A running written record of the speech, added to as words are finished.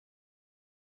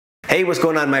Hey, what's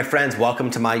going on, my friends?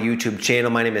 Welcome to my YouTube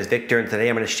channel. My name is Victor, and today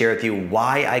I'm going to share with you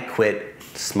why I quit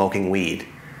smoking weed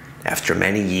after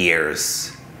many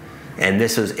years. And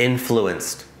this was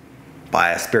influenced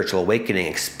by a spiritual awakening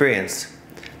experience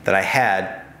that I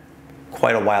had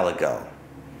quite a while ago.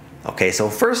 Okay, so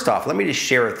first off, let me just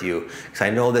share with you, because I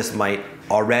know this might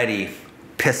already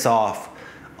piss off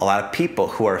a lot of people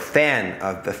who are a fan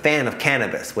of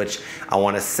cannabis, which I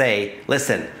want to say,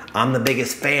 listen, I'm the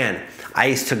biggest fan. I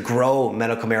used to grow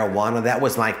medical marijuana. That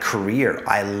was my career.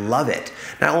 I love it.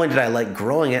 Not only did I like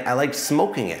growing it, I liked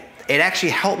smoking it. It actually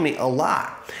helped me a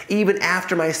lot. Even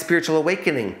after my spiritual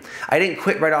awakening, I didn't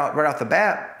quit right off the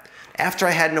bat. After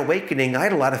I had an awakening, I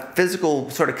had a lot of physical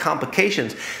sort of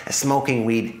complications. Smoking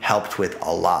weed helped with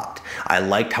a lot. I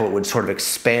liked how it would sort of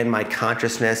expand my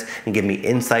consciousness and give me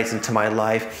insights into my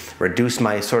life, reduce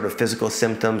my sort of physical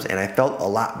symptoms, and I felt a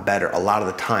lot better a lot of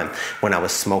the time when I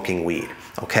was smoking weed.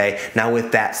 Okay, now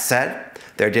with that said,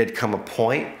 there did come a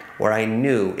point where I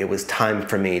knew it was time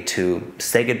for me to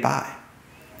say goodbye.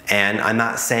 And I'm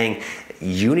not saying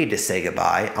you need to say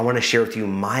goodbye. I want to share with you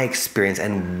my experience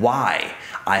and why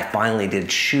I finally did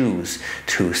choose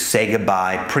to say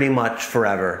goodbye pretty much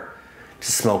forever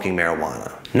to smoking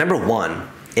marijuana. Number one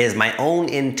is my own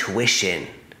intuition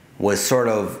was sort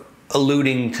of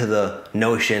alluding to the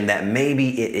notion that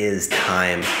maybe it is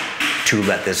time to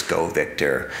let this go,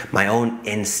 Victor. My own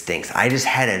instincts. I just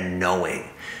had a knowing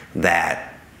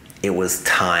that it was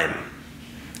time.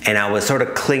 And I was sort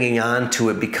of clinging on to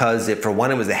it because for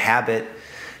one, it was a habit.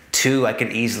 Two, I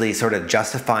could easily sort of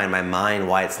justify in my mind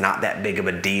why it's not that big of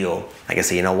a deal. I can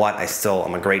say, you know what,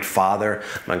 I'm a great father,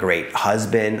 I'm a great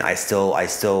husband, I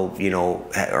still, you know,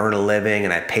 earn a living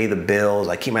and I pay the bills,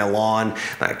 I keep my lawn,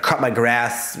 I cut my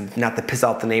grass, not to piss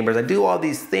off the neighbors. I do all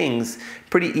these things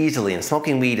pretty easily, and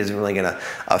smoking weed isn't really gonna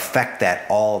affect that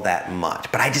all that much.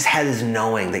 But I just had this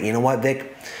knowing that, you know what,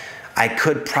 Vic, I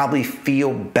could probably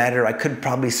feel better, I could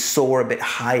probably soar a bit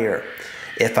higher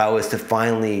if I was to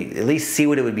finally at least see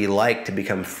what it would be like to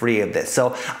become free of this.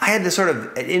 So I had this sort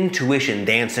of intuition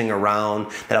dancing around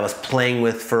that I was playing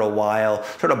with for a while,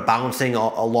 sort of bouncing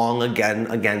along again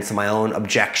against my own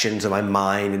objections in my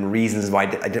mind and reasons why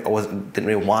I didn't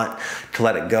really want to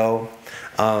let it go.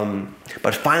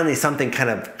 But finally something kind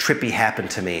of trippy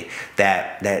happened to me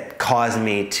that caused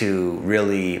me to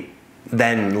really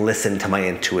then listen to my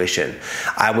intuition.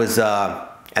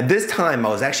 At this time, I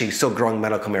was actually still growing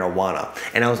medical marijuana,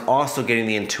 and I was also getting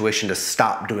the intuition to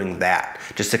stop doing that,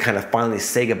 just to kind of finally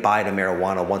say goodbye to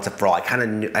marijuana once and for all. I kind of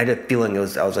knew, I had a feeling I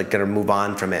was like gonna move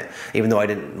on from it, even though I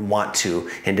didn't want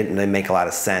to, and didn't really make a lot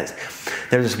of sense.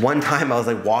 There was this one time I was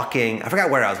like walking, I forgot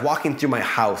where, I was walking through my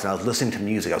house and I was listening to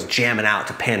music. I was jamming out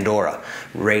to Pandora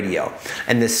radio,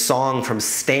 and this song from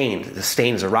Staind, the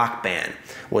Staind is a rock band,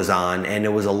 was on, and it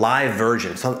was a live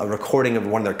version, a recording of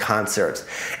one of their concerts.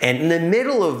 And in the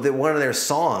middle of one of their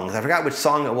songs, I forgot which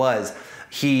song it was,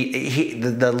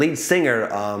 the lead singer,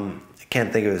 I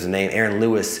can't think of his name, Aaron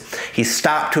Lewis, he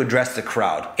stopped to address the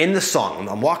crowd in the song.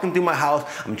 I'm walking through my house,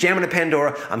 I'm jamming to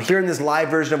Pandora, I'm hearing this live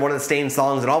version of one of the Staind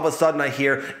songs, and all of a sudden I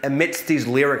hear, amidst these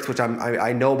lyrics, which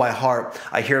I know by heart,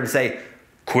 I hear him say,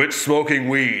 "Quit smoking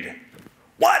weed."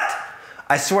 What?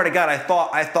 I swear to God, I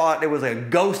thought it was like a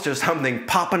ghost or something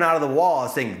popping out of the wall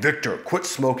saying, "Victor, quit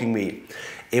smoking weed."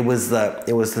 It was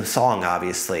the song,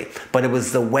 obviously, but it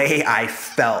was the way I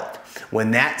felt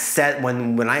when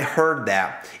when I heard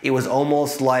that. It was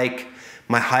almost like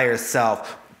my higher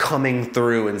self coming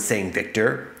through and saying,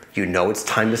 "Victor, you know it's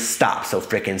time to stop, so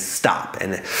frickin' stop."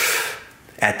 And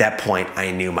at that point, I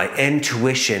knew my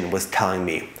intuition was telling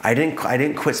me. I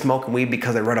didn't quit smoking weed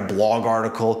because I read a blog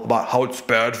article about how it's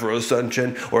bad for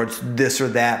ascension or it's this or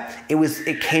that.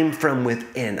 It came from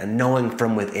within, a knowing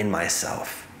from within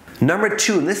myself. Number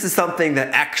two, and this is something that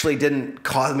actually didn't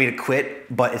cause me to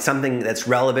quit, but it's something that's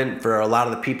relevant for a lot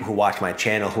of the people who watch my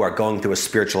channel who are going through a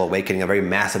spiritual awakening, a very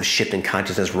massive shift in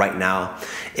consciousness right now,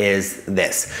 is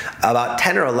this. About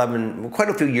 10 or 11, quite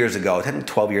a few years ago, 10 to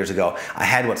 12 years ago, I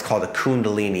had what's called a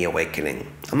Kundalini awakening.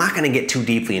 I'm not gonna get too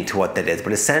deeply into what that is,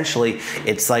 but essentially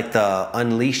it's like the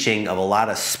unleashing of a lot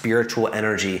of spiritual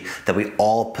energy that we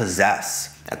all possess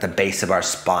at the base of our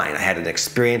spine. I had an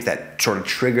experience that sort of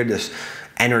triggered this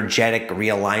energetic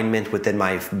realignment within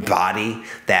my body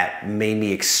that made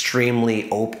me extremely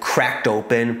cracked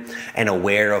open and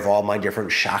aware of all my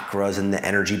different chakras and the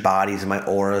energy bodies and my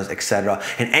auras, etc.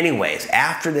 And anyways,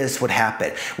 after this would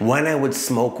happen, when I would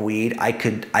smoke weed, I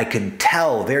could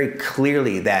tell very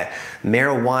clearly that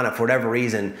marijuana, for whatever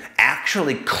reason,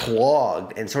 actually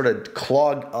clogged and sort of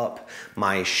clogged up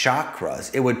my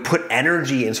chakras. It would put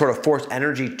energy and sort of force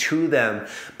energy to them,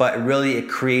 but really it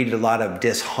created a lot of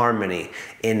disharmony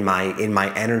in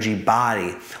my energy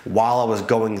body while I was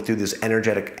going through this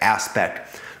energetic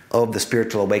aspect of the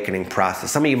spiritual awakening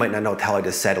process. Some of you might not know what the hell I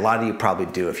just said. A lot of you probably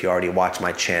do if you already watch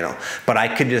my channel. But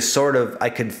I could just sort of,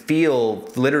 I could feel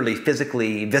literally,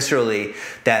 physically, viscerally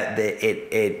that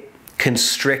it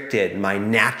constricted my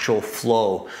natural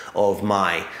flow of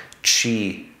my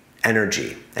chi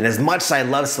energy. And as much as I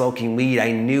love smoking weed,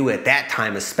 I knew at that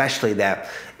time especially that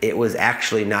it was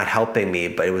actually not helping me,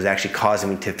 but it was actually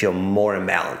causing me to feel more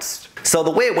imbalanced. So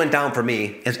the way it went down for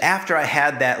me is after I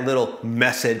had that little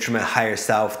message from my higher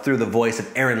self through the voice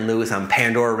of Aaron Lewis on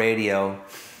Pandora Radio,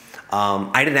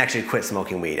 I didn't actually quit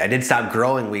smoking weed. I did stop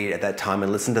growing weed at that time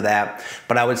and listen to that,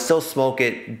 but I would still smoke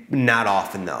it, not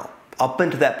often though. Up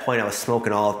until that point, I was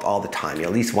smoking all the time,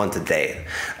 at least once a day.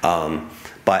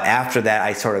 But after that,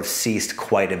 I sort of ceased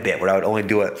quite a bit, where I would only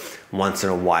do it once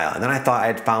in a while. And then I thought I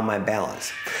had found my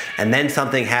balance. And then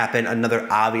something happened, another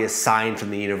obvious sign from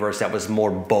the universe that was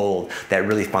more bold, that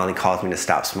really finally caused me to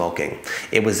stop smoking.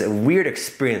 It was a weird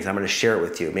experience. I'm going to share it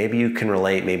with you. Maybe you can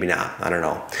relate, maybe not. I don't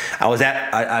know. I was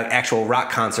at an actual rock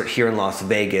concert here in Las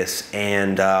Vegas,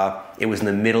 and it was in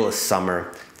the middle of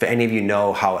summer. If any of you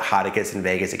know how hot it gets in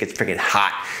Vegas, it gets freaking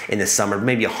hot in the summer,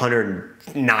 maybe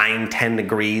 109, 10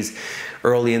 degrees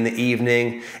early in the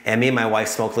evening. And me and my wife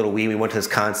smoked a little weed. We went to this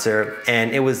concert,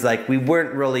 and it was like we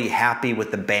weren't really happy with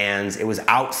the bands. It was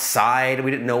outside. We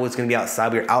didn't know it was going to be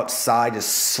outside. We were outside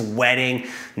just sweating,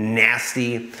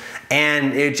 nasty.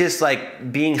 And it just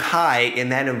like being high in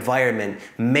that environment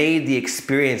made the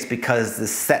experience, because the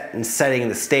set and setting,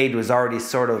 the stage was already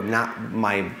sort of not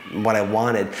what I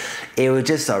wanted. It was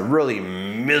just a really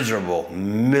miserable,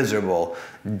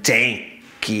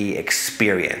 danky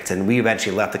experience. And we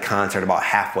eventually left the concert about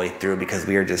halfway through because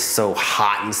we were just so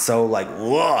hot and so like,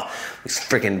 whoa, it was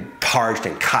freaking parched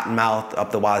and cotton mouth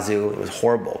up the wazoo. It was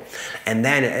horrible. And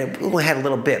then we only had a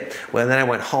little bit. Well, then I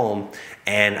went home,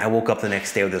 and I woke up the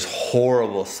next day with this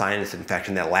horrible sinus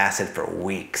infection that lasted for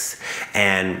weeks.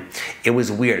 And it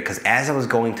was weird, because as I was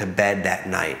going to bed that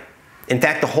night, in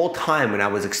fact, the whole time when I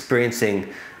was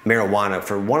experiencing marijuana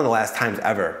for one of the last times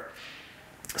ever,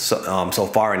 so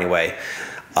far anyway,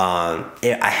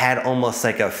 I had almost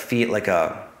like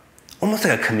almost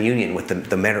like a communion with the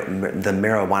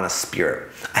marijuana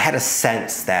spirit. I had a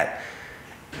sense that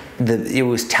it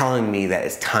was telling me that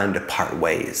it's time to part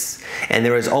ways, and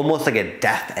there was almost like a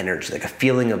death energy, like a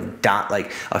feeling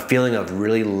of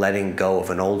really letting go of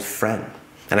an old friend.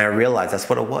 And I realized that's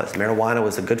what it was. Marijuana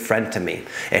was a good friend to me.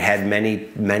 It had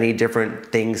many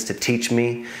different things to teach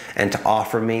me and to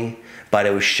offer me, but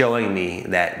it was showing me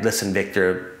that, listen,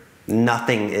 Victor,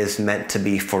 nothing is meant to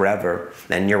be forever,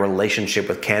 and your relationship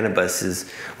with cannabis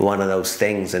is one of those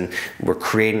things, and we're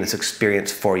creating this experience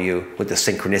for you with the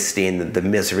synchronicity and the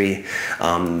misery,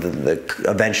 the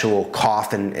eventual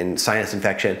cough and sinus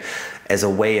infection, as a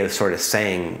way of sort of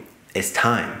saying it's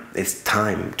time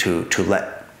to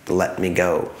let me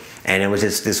go. And it was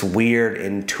just this weird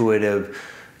intuitive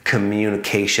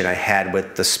communication I had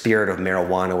with the spirit of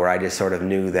marijuana, where I just sort of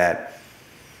knew that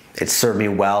it served me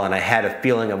well, and I had a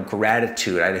feeling of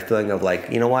gratitude. I had a feeling of like,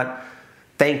 you know what?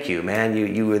 Thank you, man.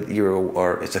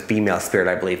 Or it's a female spirit,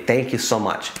 I believe. Thank you so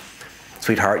much,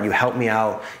 sweetheart. You helped me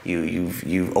out.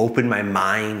 You've opened my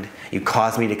mind. You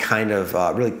caused me to kind of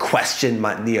really question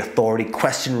the authority,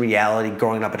 question reality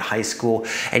growing up in high school,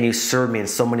 and you served me in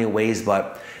so many ways,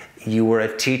 but you were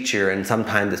a teacher, and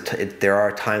sometimes there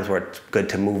are times where it's good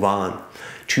to move on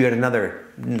to yet another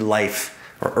life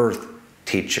or earth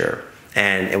teacher.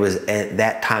 And it was at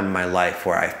that time in my life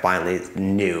where I finally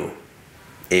knew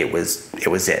it was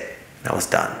it. I was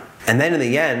done. And then in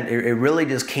the end, it really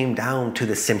just came down to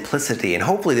the simplicity. And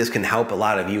hopefully this can help a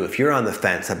lot of you if you're on the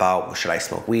fence about, well, should I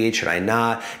smoke weed? Should I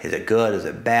not? Is it good? Is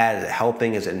it bad? Is it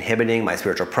helping? Is it inhibiting my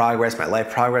spiritual progress, my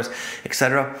life progress,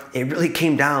 etc.? It really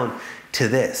came down to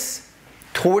this.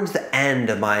 Towards the end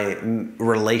of my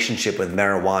relationship with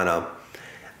marijuana,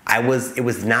 it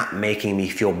was not making me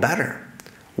feel better.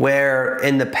 Where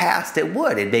in the past it'd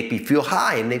make me feel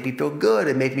high, it'd make me feel good,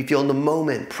 it'd make me feel in the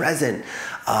moment, present,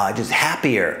 just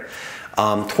happier.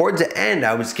 Towards the end,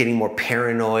 I was getting more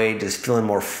paranoid, just feeling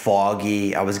more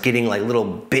foggy. I was getting like little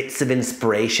bits of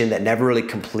inspiration that never really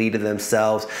completed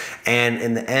themselves. And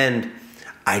in the end,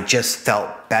 I just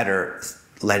felt better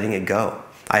letting it go.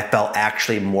 I felt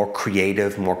actually more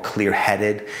creative, more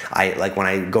clear-headed. Like when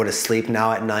I go to sleep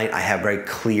now at night, I have very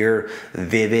clear,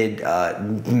 vivid,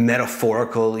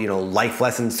 metaphorical, life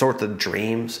lesson sorts of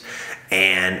dreams.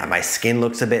 And my skin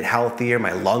looks a bit healthier,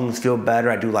 my lungs feel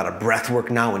better. I do a lot of breath work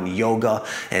now and yoga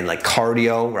and like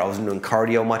cardio, where I wasn't doing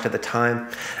cardio much at the time.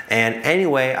 And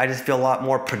anyway, I just feel a lot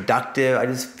more productive. I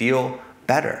just feel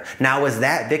better. Now, is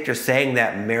that Victor saying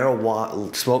that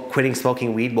quitting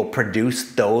smoking weed will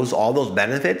produce all those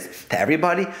benefits to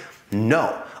everybody?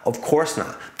 No, of course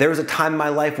not. There was a time in my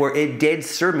life where it did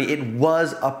serve me. It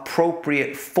was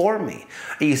appropriate for me.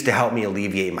 It used to help me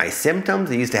alleviate my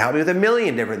symptoms. It used to help me with a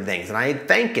million different things, and I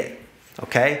thank it.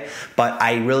 Okay? But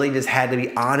I really just had to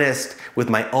be honest with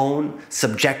my own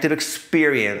subjective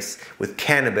experience with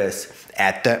cannabis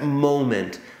at that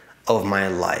moment of my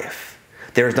life.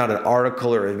 There's not an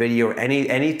article or a video or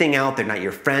anything out there, not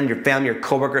your friend, your family, your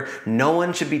coworker. No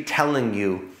one should be telling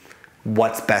you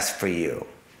what's best for you,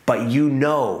 but you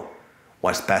know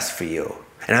what's best for you.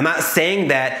 And I'm not saying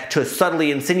that to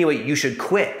subtly insinuate you should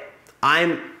quit.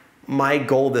 My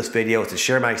goal of this video is to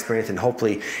share my experience and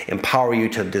hopefully empower you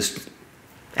to just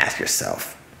ask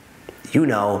yourself.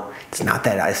 It's not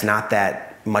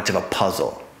that much of a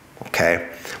puzzle. Okay?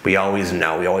 We always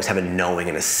know. We always have a knowing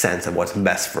and a sense of what's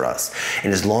best for us.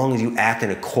 And as long as you act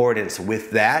in accordance with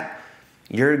that,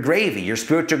 you're gravy. Your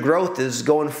spiritual growth is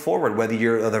going forward, whether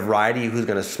you're the variety who's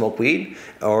going to smoke weed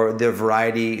or the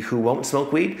variety who won't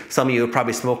smoke weed. Some of you will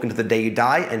probably smoke until the day you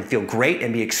die and feel great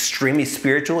and be extremely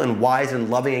spiritual and wise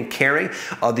and loving and caring.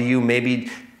 Other you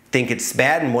maybe think it's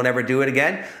bad and won't ever do it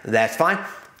again. That's fine.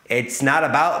 It's not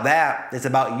about that. It's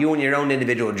about you and your own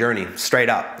individual journey, straight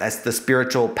up. That's the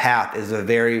spiritual path is a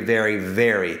very, very,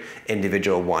 very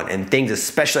individual one. And things,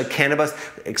 especially like cannabis,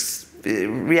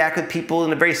 react with people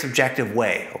in a very subjective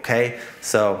way, okay?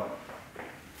 So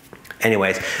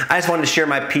anyways, I just wanted to share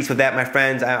my piece with that, my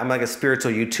friends. I'm like a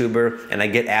spiritual YouTuber, and I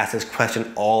get asked this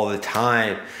question all the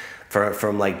time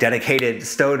from like dedicated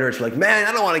stoners like, man,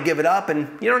 I don't want to give it up. And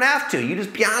you don't have to. You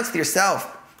just be honest with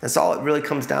yourself. That's all it really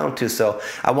comes down to. So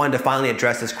I wanted to finally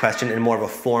address this question in more of a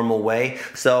formal way.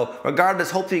 So regardless,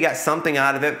 hopefully you got something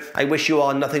out of it. I wish you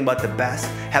all nothing but the best.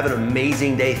 Have an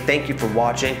amazing day. Thank you for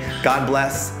watching. God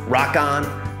bless. Rock on.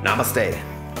 Namaste.